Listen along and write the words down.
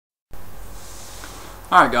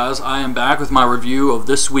Alright guys, I am back with my review of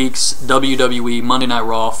this week's WWE Monday Night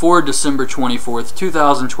Raw for December 24th,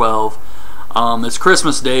 2012. It's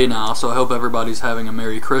Christmas Day now, so I hope everybody's having a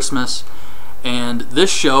Merry Christmas. And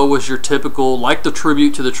this show was your typical, like the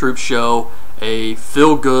Tribute to the Troops show, a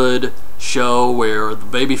feel-good show where the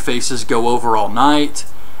baby faces go over all night,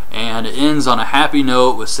 and it ends on a happy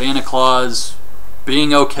note with Santa Claus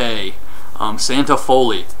being okay, Santa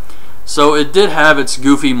Foley. So it did have its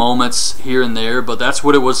goofy moments here and there, but that's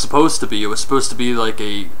what it was supposed to be. It was supposed to be like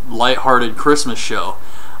a lighthearted Christmas show.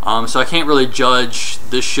 So I can't really judge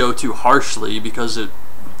this show too harshly because it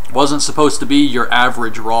wasn't supposed to be your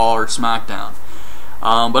average Raw or SmackDown.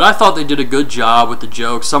 But I thought they did a good job with the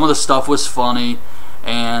jokes. Some of the stuff was funny,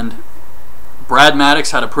 and Brad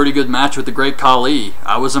Maddox had a pretty good match with the Great Khali.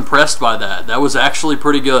 I was impressed by that. That was actually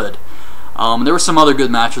pretty good. There were some other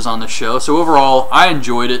good matches on this show, so overall I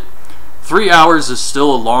enjoyed it. 3 hours is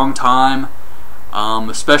still a long time,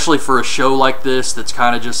 especially for a show like this that's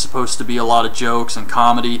kind of just supposed to be a lot of jokes and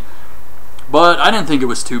comedy, but I didn't think it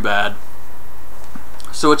was too bad.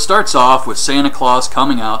 So it starts off with Santa Claus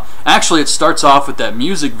coming out. Actually, it starts off with that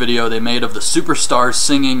music video they made of the superstars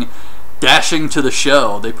singing Dashing to the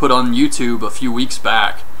Show they put on YouTube a few weeks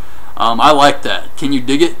back. I like that. Can you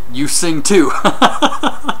dig it? You sing too.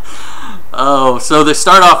 Oh, so they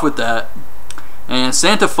start off with that. And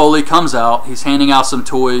Santa Foley comes out, he's handing out some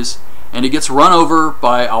toys, and he gets run over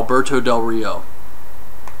by Alberto Del Rio.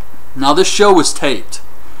 Now this show was taped,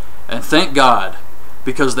 and thank God,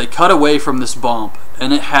 because they cut away from this bump,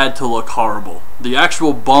 and it had to look horrible. The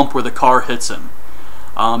actual bump where the car hits him,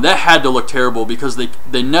 that had to look terrible because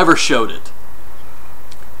they never showed it.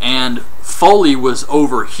 And Foley was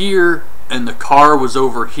over here, and the car was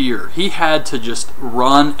over here. He had to just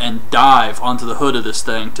run and dive onto the hood of this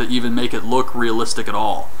thing to even make it look realistic at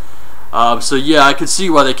all. So yeah, I could see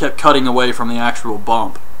why they kept cutting away from the actual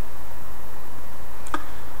bump.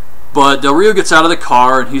 But Del Rio gets out of the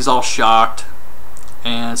car and he's all shocked,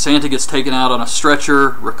 and Santa gets taken out on a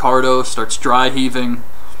stretcher. Ricardo starts dry heaving.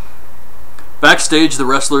 Backstage, the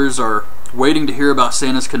wrestlers are waiting to hear about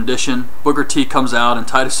Santa's condition. Booker T comes out and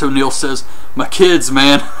Titus O'Neil says, "My kids,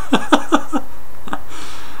 man."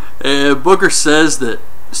 And Booker says that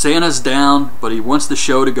Santa's down, but he wants the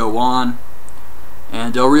show to go on.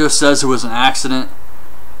 And Del Rio says it was an accident.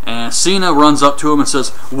 And Cena runs up to him and says,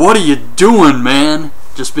 "What are you doing, man?"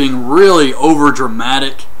 Just being really over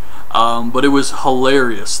dramatic. But it was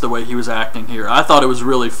hilarious the way he was acting here. I thought it was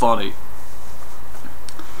really funny.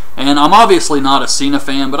 And I'm obviously not a Cena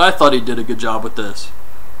fan, but I thought he did a good job with this.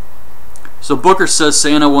 So Booker says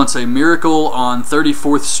Santa wants a Miracle on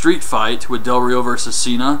 34th Street fight with Del Rio versus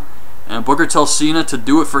Cena. And Booker tells Cena to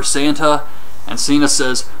do it for Santa. And Cena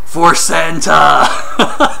says, "For Santa!"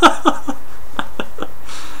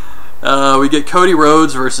 We get Cody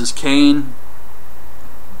Rhodes versus Kane.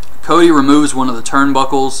 Cody removes one of the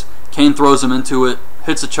turnbuckles. Kane throws him into it,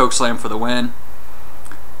 hits a chokeslam for the win.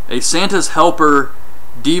 A Santa's Helper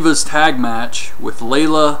Divas tag match with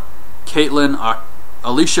Layla, Caitlyn,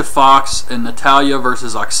 Alicia Fox, and Natalya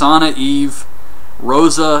versus Oksana, Eve,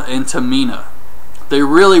 Rosa, and Tamina. They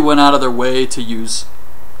really went out of their way to use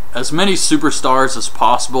as many superstars as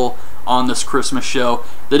possible on this Christmas show.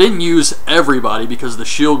 They didn't use everybody because the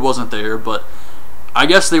Shield wasn't there, but I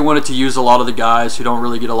guess they wanted to use a lot of the guys who don't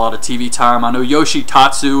really get a lot of TV time. I know Yoshi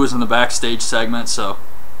Tatsu was in the backstage segment, so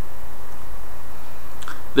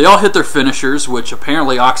they all hit their finishers, which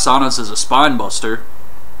apparently Oksana's is a spine buster.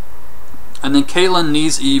 And then Caitlyn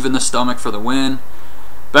knees Eve in the stomach for the win.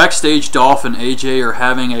 Backstage, Dolph and AJ are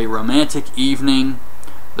having a romantic evening.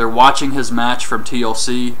 They're watching his match from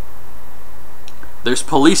TLC. There's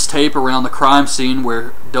police tape around the crime scene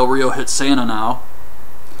where Del Rio hit Santa now.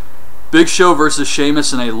 Big Show versus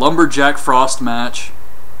Sheamus in a Lumberjack Frost match.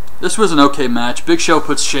 This was an okay match. Big Show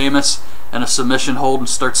puts Sheamus in a submission hold and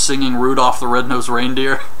starts singing Rudolph the Red-Nosed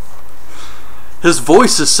Reindeer. His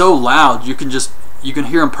voice is so loud you can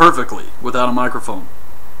hear him perfectly without a microphone.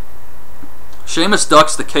 Sheamus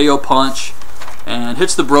ducks the KO punch and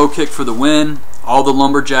hits the bro kick for the win. All the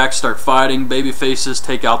Lumberjacks start fighting. Baby faces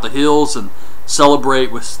take out the heels and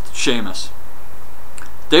celebrate with Sheamus.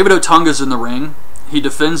 David Otunga's in the ring. He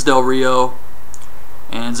defends Del Rio,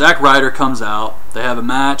 and Zack Ryder comes out. They have a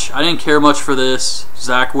match. I didn't care much for this.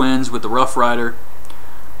 Zack wins with the Rough Rider.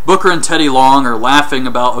 Booker and Teddy Long are laughing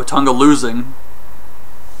about Otunga losing,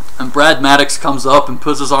 and Brad Maddox comes up and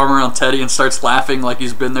puts his arm around Teddy and starts laughing like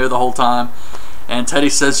he's been there the whole time. And Teddy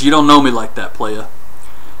says, "You don't know me like that, playa."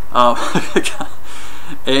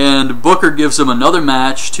 And Booker gives him another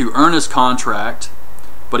match to earn his contract,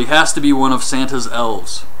 but he has to be one of Santa's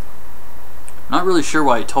elves. Not really sure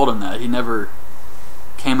why he told him that. He never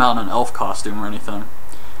came out in an elf costume or anything.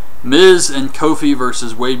 Miz and Kofi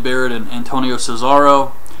versus Wade Barrett and Antonio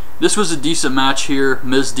Cesaro. This was a decent match here.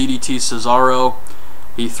 Miz DDTs Cesaro.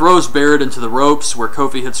 He throws Barrett into the ropes where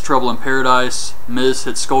Kofi hits Trouble in Paradise. Miz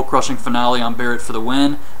hits Skull Crushing Finale on Barrett for the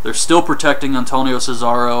win. They're still protecting Antonio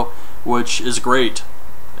Cesaro, which is great.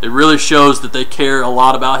 It really shows that they care a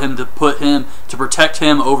lot about him to protect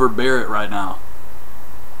him over Barrett right now.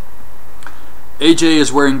 AJ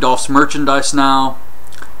is wearing Dolph's merchandise now.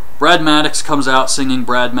 Brad Maddox comes out singing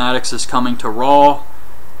Brad Maddox is coming to Raw.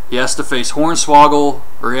 He has to face Hornswoggle,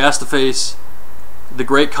 or he has to face the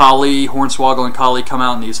Great Khali. Hornswoggle and Khali come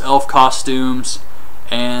out in these elf costumes.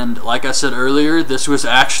 And like I said earlier, this was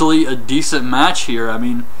actually a decent match here. I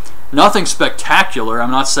mean, nothing spectacular,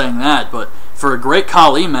 I'm not saying that, but for a Great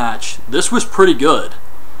Khali match, this was pretty good.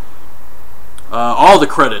 All the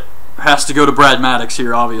credit has to go to Brad Maddox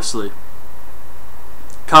here, obviously.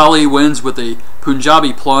 Khali wins with a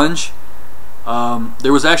Punjabi plunge.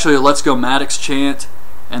 There was actually a Let's Go Maddox chant.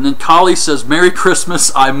 And then Khali says, "Merry Christmas,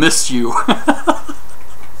 I miss you."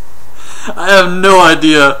 I have no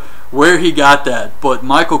idea where he got that, but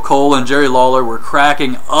Michael Cole and Jerry Lawler were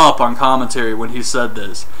cracking up on commentary when he said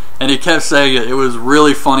this. And he kept saying it. It was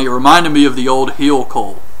really funny. It reminded me of the old heel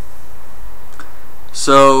Cole.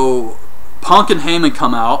 So, Punk and Heyman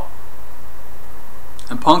come out.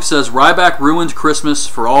 And Punk says Ryback ruined Christmas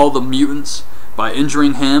for all the mutants by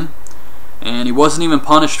injuring him. And he wasn't even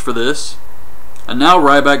punished for this. And now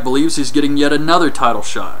Ryback believes he's getting yet another title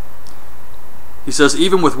shot. He says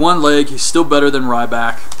even with one leg, he's still better than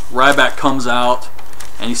Ryback. Ryback comes out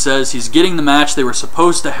and he says he's getting the match they were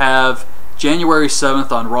supposed to have January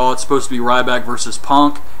 7th on Raw. It's supposed to be Ryback versus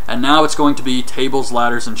Punk, and now it's going to be tables,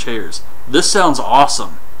 ladders, and chairs. This sounds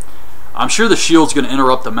awesome. I'm sure the Shield's going to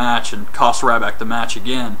interrupt the match and cost Ryback the match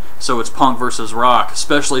again, so it's Punk versus Rock,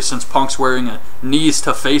 especially since Punk's wearing a knees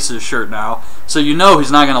to faces shirt now, so you know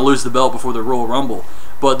he's not going to lose the belt before the Royal Rumble,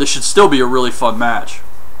 but this should still be a really fun match.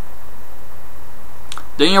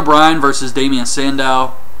 Daniel Bryan versus Damian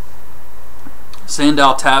Sandow.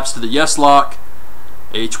 Sandow taps to the Yes Lock.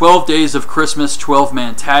 A 12 Days of Christmas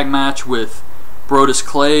 12-man tag match with Brodus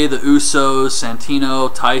Clay, the Usos,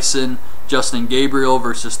 Santino, Tyson, Justin Gabriel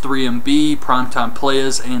versus 3MB, Primetime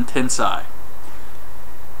Players, and Tensai.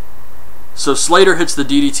 So Slater hits the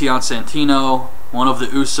DDT on Santino. One of the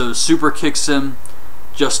Usos super kicks him.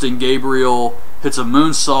 Justin Gabriel hits a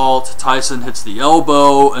moonsault. Tyson hits the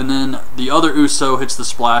elbow, and then the other Uso hits the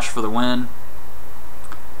splash for the win.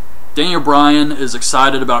 Daniel Bryan is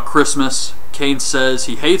excited about Christmas. Kane says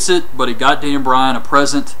he hates it, but he got Daniel Bryan a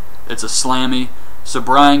present. It's a Slammy. So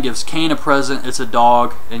Bryan gives Kane a present. It's a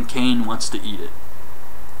dog, and Kane wants to eat it.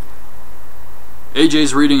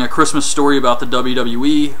 AJ's reading a Christmas story about the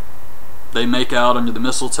WWE. They make out under the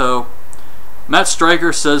mistletoe. Matt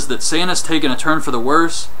Striker says that Santa's taken a turn for the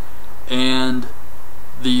worse, and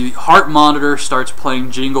the heart monitor starts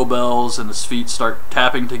playing Jingle Bells, and his feet start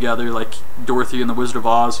tapping together like Dorothy in the Wizard of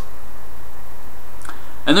Oz.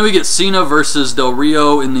 And then we get Cena versus Del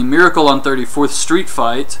Rio in the Miracle on 34th Street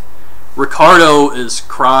fight. Ricardo is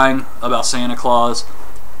crying about Santa Claus.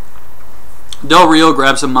 Del Rio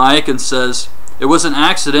grabs a mic and says it was an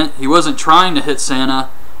accident, he wasn't trying to hit Santa,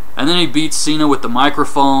 and then he beats Cena with the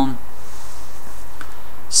microphone.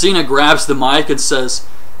 Cena grabs the mic and says,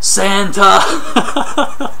 "Santa!"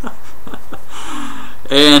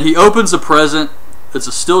 And he opens a present. It's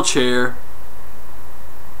a steel chair.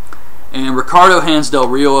 And Ricardo hands Del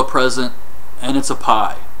Rio a present, and it's a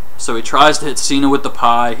pie. So he tries to hit Cena with the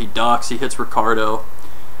pie. He ducks. He hits Ricardo.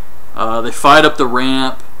 They fight up the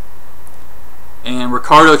ramp. And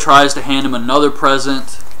Ricardo tries to hand him another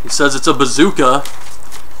present. He says it's a bazooka,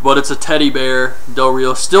 but it's a teddy bear. Del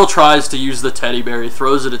Rio still tries to use the teddy bear. He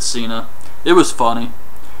throws it at Cena. It was funny.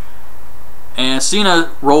 And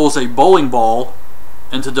Cena rolls a bowling ball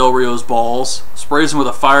into Del Rio's balls, sprays him with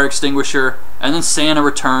a fire extinguisher, and then Santa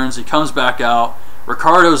returns. He comes back out.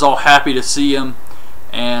 Ricardo's all happy to see him,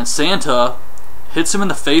 and Santa hits him in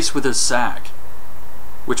the face with his sack,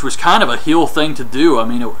 which was kind of a heel thing to do. I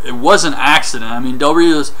mean, it was an accident. I mean, Del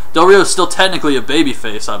Rio's still technically a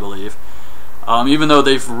babyface, I believe, even though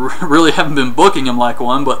they've really haven't been booking him like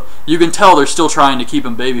one, but you can tell they're still trying to keep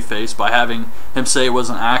him babyface by having him say it was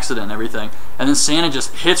an accident and everything. And then Santa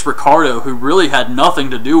just hits Ricardo, who really had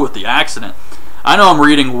nothing to do with the accident. I know I'm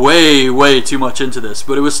reading way too much into this,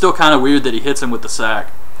 but it was still kind of weird that he hits him with the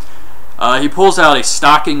sack. He pulls out a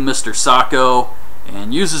stocking Mr. Sacco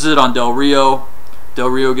and uses it on Del Rio. Del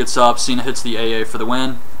Rio gets up, Cena hits the AA for the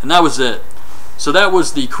win, and that was it. So that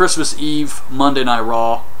was the Christmas Eve Monday Night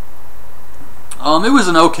Raw. It was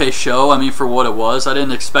an okay show. I mean, for what it was, I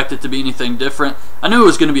didn't expect it to be anything different. I knew it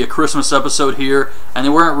was going to be a Christmas episode here, and they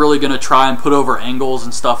weren't really going to try and put over angles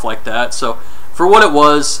and stuff like that. So, for what it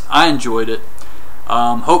was, I enjoyed it.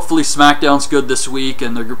 Hopefully SmackDown's good this week,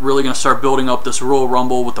 and they're really going to start building up this Royal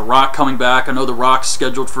Rumble with The Rock coming back. I know The Rock's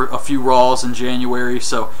scheduled for a few Raws in January,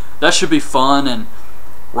 so that should be fun. And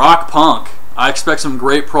Rock Punk, I expect some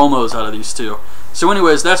great promos out of these two. So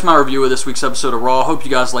anyways, that's my review of this week's episode of Raw. Hope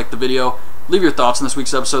you guys liked the video. Leave your thoughts on this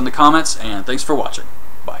week's episode in the comments, and thanks for watching.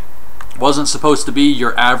 Bye. Wasn't supposed to be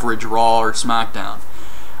your average Raw or SmackDown.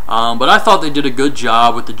 But I thought they did a good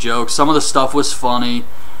job with the jokes. Some of the stuff was funny,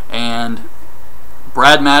 and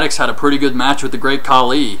Brad Maddox had a pretty good match with the Great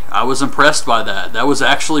Khali. I was impressed by that. That was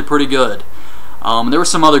actually pretty good. There were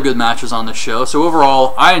some other good matches on this show, so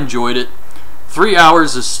overall, I enjoyed it. 3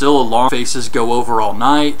 hours is still a long. Faces go over all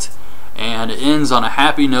night, and it ends on a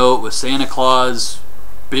happy note with Santa Claus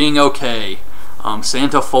being okay.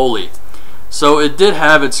 Santa Foley. So it did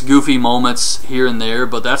have its goofy moments here and there,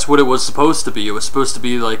 but that's what it was supposed to be. It was supposed to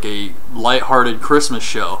be like a lighthearted Christmas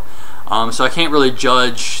show. So I can't really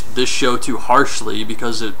judge this show too harshly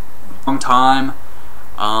because it's a long time,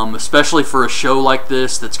 especially for a show like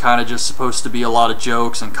this that's kind of just supposed to be a lot of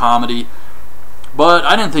jokes and comedy. But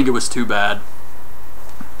I didn't think it was too bad.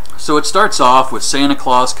 So it starts off with Santa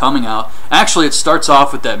Claus coming out. Actually, it starts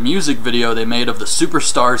off with that music video they made of the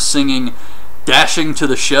superstars singing Dashing to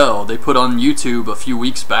the Show. They put on YouTube a few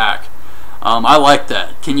weeks back. I like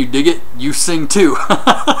that. Can you dig it? You sing too.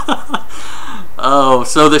 Oh,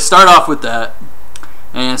 so they start off with that.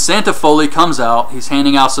 And Santa Foley comes out. He's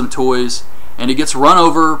handing out some toys. And he gets run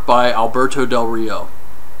over by Alberto Del Rio.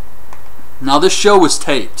 Now this show was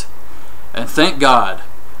taped. And thank God,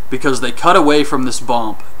 because they cut away from this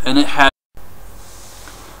bump, and it had...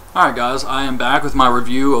 Alright guys, I am back with my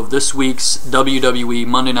review of this week's WWE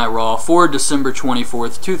Monday Night Raw for December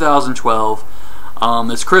 24th, 2012.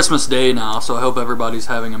 It's Christmas Day now, so I hope everybody's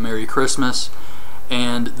having a Merry Christmas.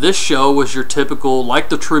 And this show was your typical, like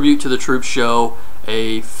the Tribute to the Troops show,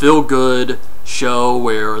 a feel-good show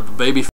where the baby